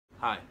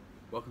Hi,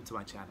 welcome to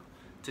my channel.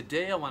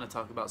 Today I want to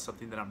talk about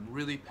something that I'm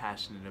really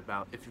passionate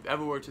about. If you've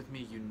ever worked with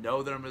me, you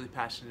know that I'm really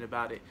passionate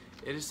about it.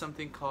 It is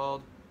something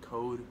called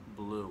Code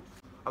Blue.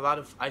 A lot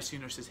of ICU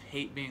nurses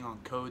hate being on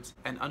codes,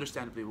 and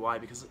understandably why,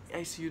 because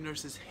ICU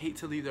nurses hate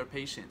to leave their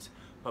patients.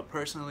 But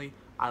personally,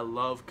 I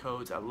love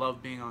codes, I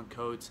love being on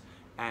codes,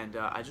 and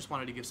I just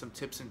wanted to give some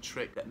tips and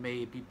tricks that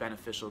may be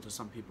beneficial to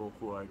some people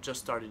who are just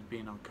started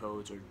being on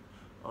codes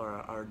or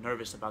are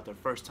nervous about their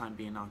first time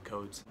being on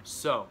codes.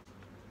 So,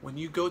 when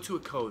you go to a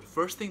code,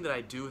 first thing that I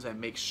do is I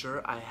make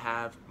sure I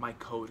have my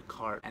code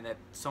card and that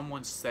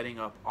someone's setting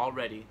up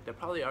already. They're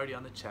probably already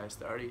on the chest,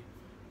 they're already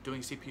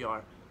doing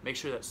CPR. Make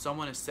sure that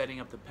someone is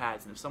setting up the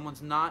pads, and if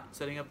someone's not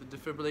setting up the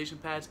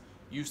defibrillation pads,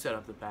 you set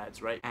up the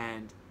pads, right?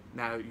 And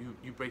now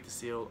you break the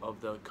seal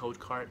of the code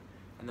card,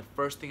 and the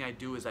first thing I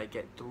do is I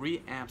get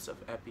 3 amps of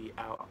epi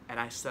out and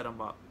I set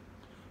them up,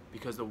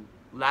 because the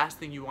last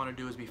thing you want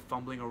to do is be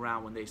fumbling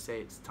around when they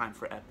say it's time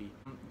for epi.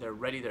 They're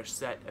ready, they're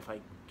set. If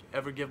I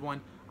ever give one,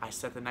 I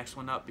set the next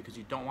one up, because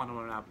you don't want to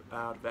run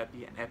out of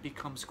epi, and epi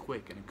comes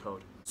quick in a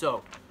code.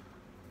 So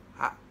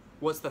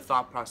what's the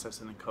thought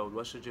process in a code?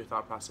 What should your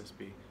thought process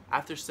be?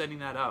 After setting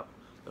that up,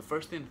 the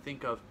first thing to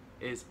think of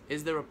is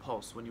there a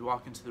pulse when you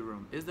walk into the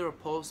room? Is there a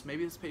pulse?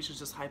 Maybe this patient's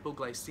just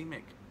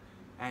hypoglycemic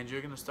and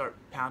you're going to start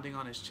pounding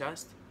on his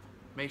chest.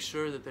 Make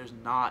sure that there's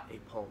not a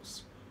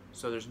pulse.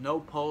 So there's no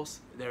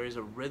pulse, there is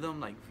a rhythm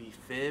like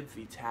V-fib,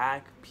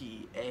 V-tach,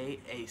 PEA,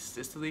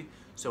 asystole,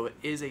 so it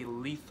is a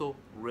lethal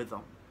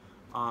rhythm.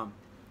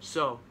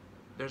 So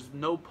there's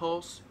no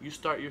pulse, you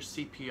start your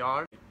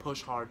CPR,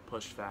 push hard,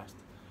 push fast,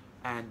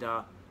 and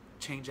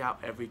change out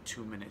every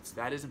 2 minutes.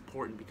 That is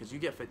important because you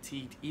get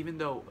fatigued, even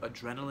though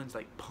adrenaline's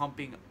like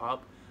pumping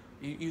up.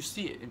 You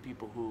see it in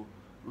people who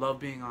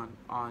love being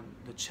on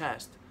the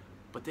chest,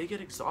 but they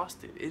get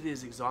exhausted. It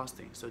is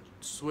exhausting. So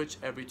switch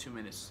every 2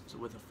 minutes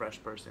with a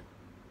fresh person.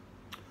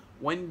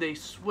 When they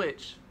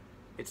switch,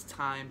 it's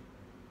time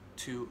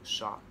to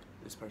shock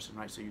this person,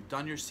 right? So you've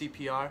done your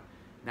CPR,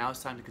 now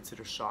it's time to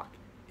consider shock.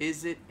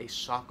 Is it a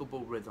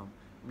shockable rhythm,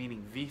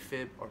 meaning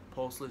V-fib or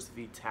pulseless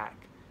V-tach?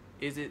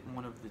 Is it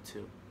one of the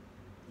two?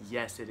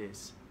 Yes, it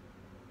is.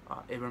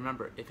 And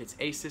remember, if it's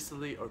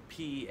asystole or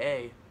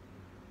PEA,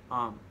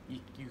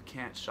 you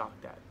can't shock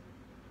that.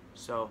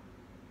 So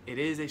it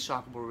is a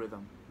shockable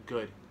rhythm.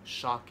 Good.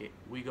 Shock it.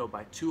 We go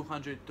by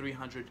 200,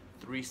 300,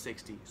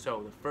 360.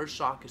 So the first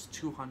shock is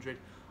 200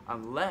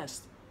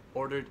 unless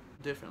ordered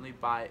differently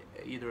by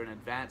either an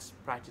advanced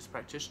practice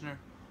practitioner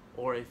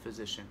or a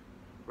physician,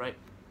 right?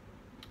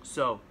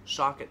 So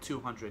shock at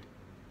 200.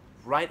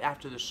 Right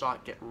after the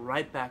shock, get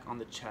right back on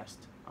the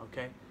chest,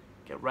 okay?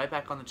 Get right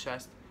back on the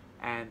chest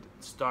and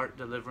start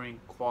delivering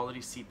quality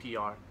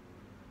CPR.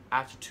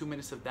 After 2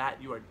 minutes of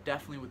that, you are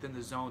definitely within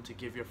the zone to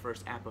give your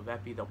first amp of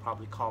epi. They'll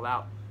probably call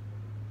out,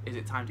 is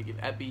it time to give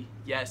epi?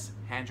 Yes,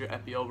 hand your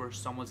epi over,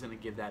 someone's gonna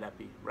give that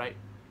epi, right?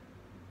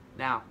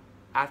 Now,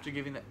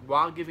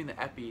 while giving the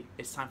epi,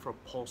 it's time for a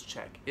pulse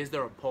check. Is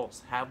there a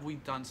pulse? Have we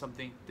done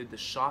something? Did the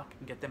shock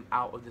get them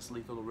out of this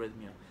lethal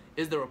arrhythmia?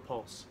 Is there a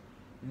pulse?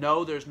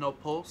 No, there's no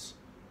pulse.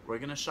 We're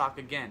gonna shock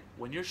again.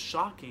 When you're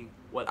shocking,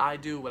 what I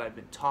do, what I've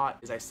been taught,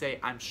 is I say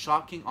I'm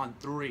shocking on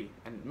 3,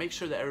 and make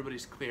sure that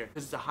everybody's clear.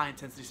 This is a high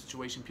intensity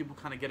situation. People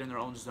kind of get in their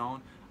own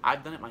zone.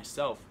 I've done it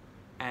myself,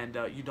 and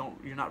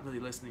you're not really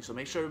listening. So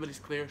make sure everybody's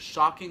clear.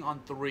 Shocking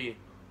on 3,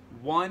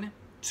 1,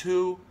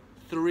 2,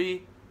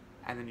 3,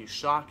 and then you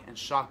shock and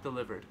shock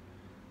delivered,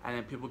 and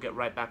then people get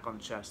right back on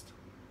the chest.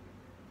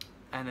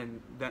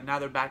 And then now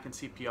they're back in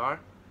CPR.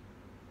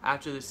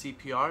 After the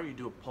CPR, you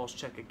do a pulse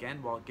check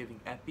again while giving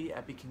epi.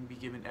 Epi can be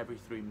given every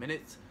 3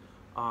 minutes.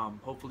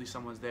 Hopefully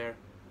someone's there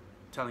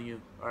telling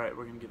you, all right,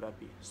 we're gonna give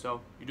epi.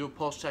 So you do a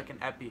pulse check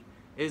and epi.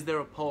 Is there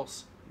a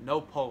pulse?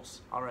 No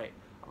pulse. All right.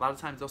 A lot of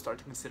times they'll start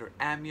to consider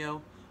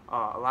amnio.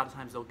 A lot of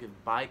times they'll give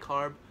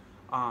bicarb.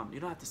 You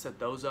don't have to set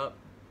those up.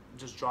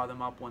 Just draw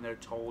them up when they're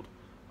told.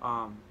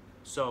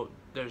 So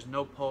there's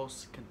no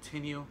pulse.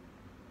 Continue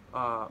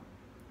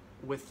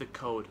with the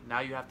code. Now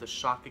you have to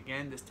shock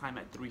again, this time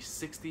at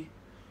 360.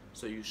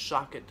 So you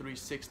shock at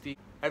 360.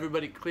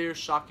 Everybody clear,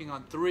 shocking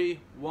on 3,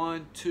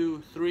 1,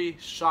 2, 3,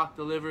 shock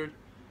delivered,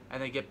 and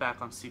then get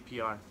back on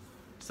CPR.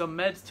 Some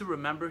meds to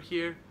remember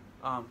here.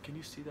 Can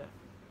you see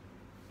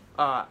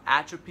that?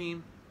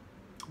 Atropine,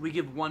 we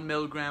give 1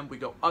 milligram, we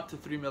go up to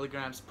 3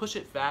 milligrams, push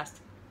it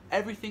fast.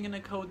 Everything in the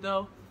code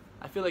though,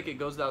 I feel like it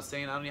goes without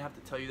saying, I don't even have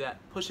to tell you that,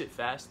 push it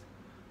fast,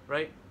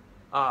 right?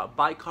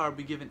 Bicarb,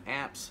 we give in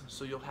amps,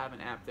 so you'll have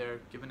an amp there,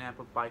 give an amp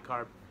of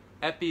bicarb.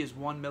 Epi is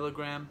 1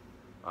 milligram.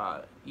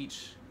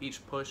 Each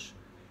push,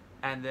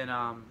 and then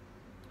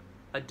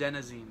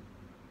adenosine.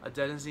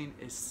 Adenosine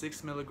is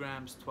 6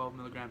 milligrams, 12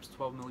 milligrams,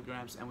 12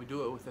 milligrams, and we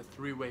do it with a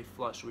 3-way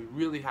flush. We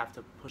really have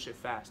to push it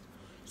fast.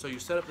 So you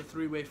set up the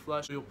 3-way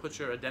flush. You'll put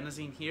your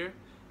adenosine here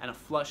and a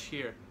flush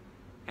here,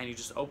 and you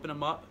just open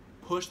them up,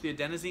 push the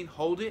adenosine,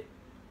 hold it,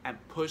 and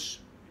push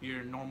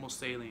your normal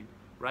saline.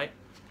 Right?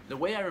 The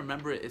way I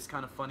remember it is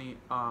kind of funny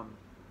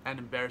and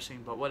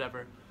embarrassing, but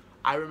whatever.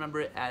 I remember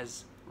it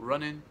as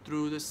running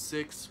through the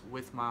 6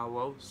 with my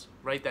woes,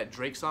 right? That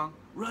Drake song,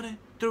 running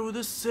through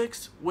the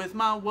 6 with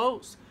my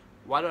woes.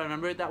 Why do I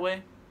remember it that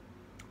way?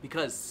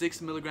 Because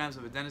 6 milligrams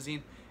of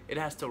adenosine, it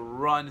has to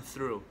run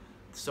through.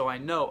 So I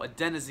know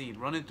adenosine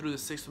running through the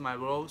 6 with my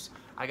woes,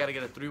 I gotta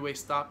get a 3-way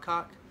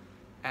stopcock,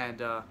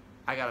 and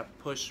I gotta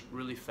push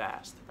really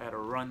fast. I gotta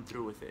run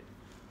through with it.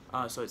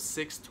 So it's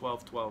 6,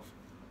 12, 12.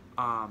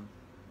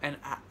 And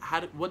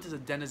what does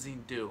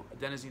adenosine do?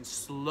 Adenosine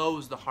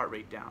slows the heart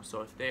rate down.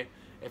 So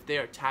if they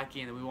are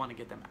tacky and we want to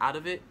get them out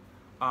of it,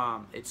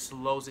 it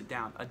slows it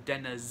down.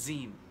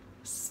 Adenosine,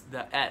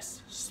 the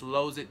S,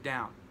 slows it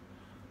down.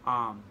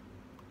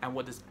 And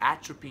what does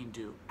atropine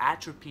do?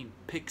 Atropine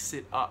picks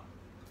it up.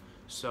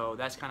 So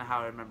that's kind of how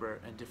I remember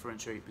and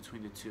differentiate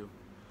between the two.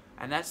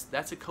 And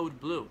that's a code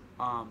blue.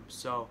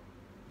 So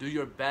do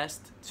your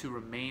best to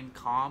remain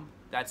calm.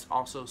 That's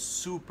also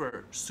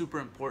super, super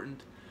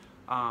important.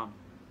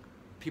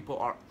 People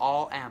are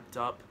all amped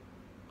up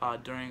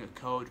during a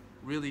code.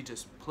 Really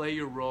just play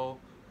your role.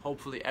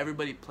 Hopefully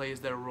everybody plays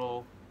their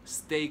role.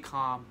 Stay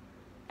calm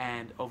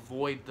and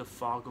avoid the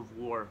fog of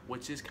war,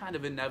 which is kind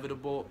of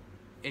inevitable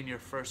in your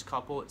first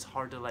couple. It's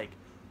hard to like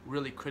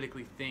really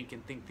critically think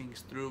and think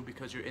things through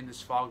because you're in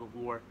this fog of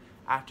war.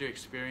 After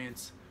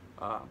experience,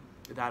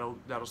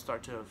 that'll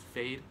start to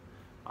fade.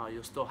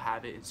 You'll still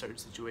have it in certain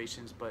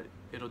situations, but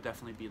it'll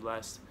definitely be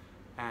less.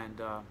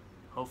 And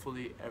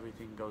hopefully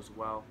everything goes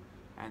well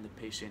and the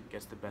patient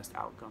gets the best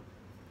outcome.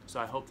 So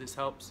I hope this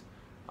helps.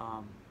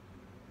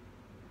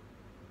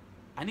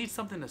 I need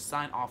something to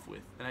sign off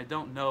with, and I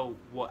don't know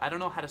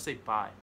how to say bye.